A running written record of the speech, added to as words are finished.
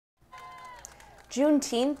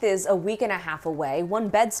Juneteenth is a week and a half away. One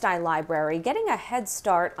Bed-Stuy library getting a head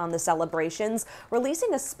start on the celebrations,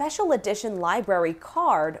 releasing a special edition library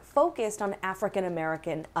card focused on African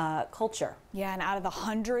American culture. Yeah, and out of the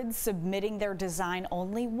hundreds submitting their design,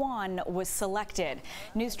 only one was selected.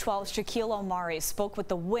 News 12's Shaquille Omari spoke with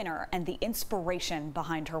the winner and the inspiration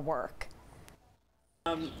behind her work.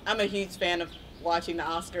 I'm a huge fan of watching the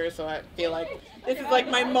Oscars, so I feel like this is like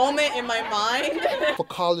my moment in my mind. For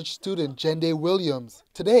college student Jende Williams,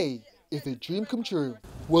 today is a dream come true.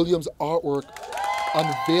 Williams' artwork,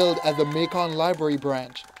 unveiled at the Macon Library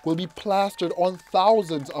branch, will be plastered on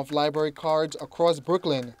thousands of library cards across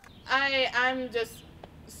Brooklyn. I'm just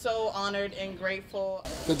so honored and grateful.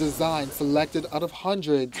 The design selected out of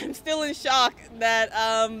hundreds. I'm still in shock that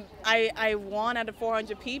I won out of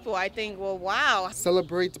 400 people. I think, well, wow.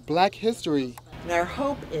 Celebrates Black history. And our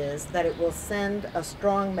hope is that it will send a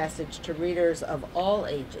strong message to readers of all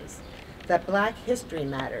ages that Black history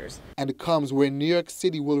matters. And it comes where New York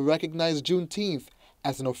City will recognize Juneteenth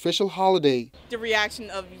as an official holiday. The reaction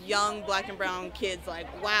of young Black and brown kids like,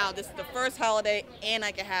 wow, this is the first holiday and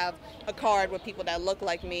I can have a card with people that look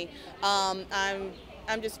like me. I'm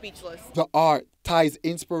just speechless. The art ties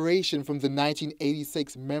inspiration from the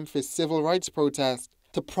 1986 Memphis civil rights protest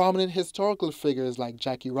to prominent historical figures like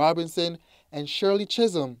Jackie Robinson and Shirley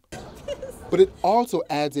Chisholm. But it also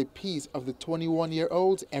adds a piece of the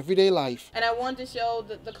 21-year-old's everyday life. And I wanted to show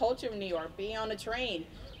the culture of New York, being on the train.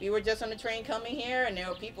 We were just on the train coming here, and there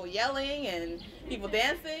were people yelling and people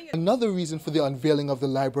dancing. Another reason for the unveiling of the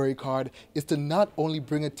library card is to not only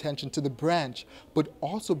bring attention to the branch, but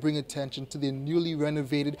also bring attention to the newly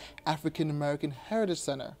renovated African American Heritage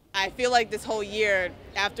Center. I feel like this whole year,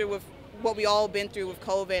 after with what we all been through with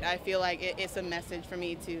COVID, I feel like it's a message for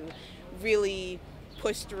me to really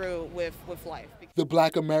push through with life. The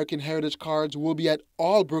Black American Heritage Cards will be at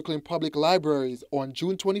all Brooklyn public libraries on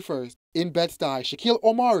June 21st. In Bed-Stuy, Shaquille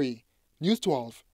Omari, News 12.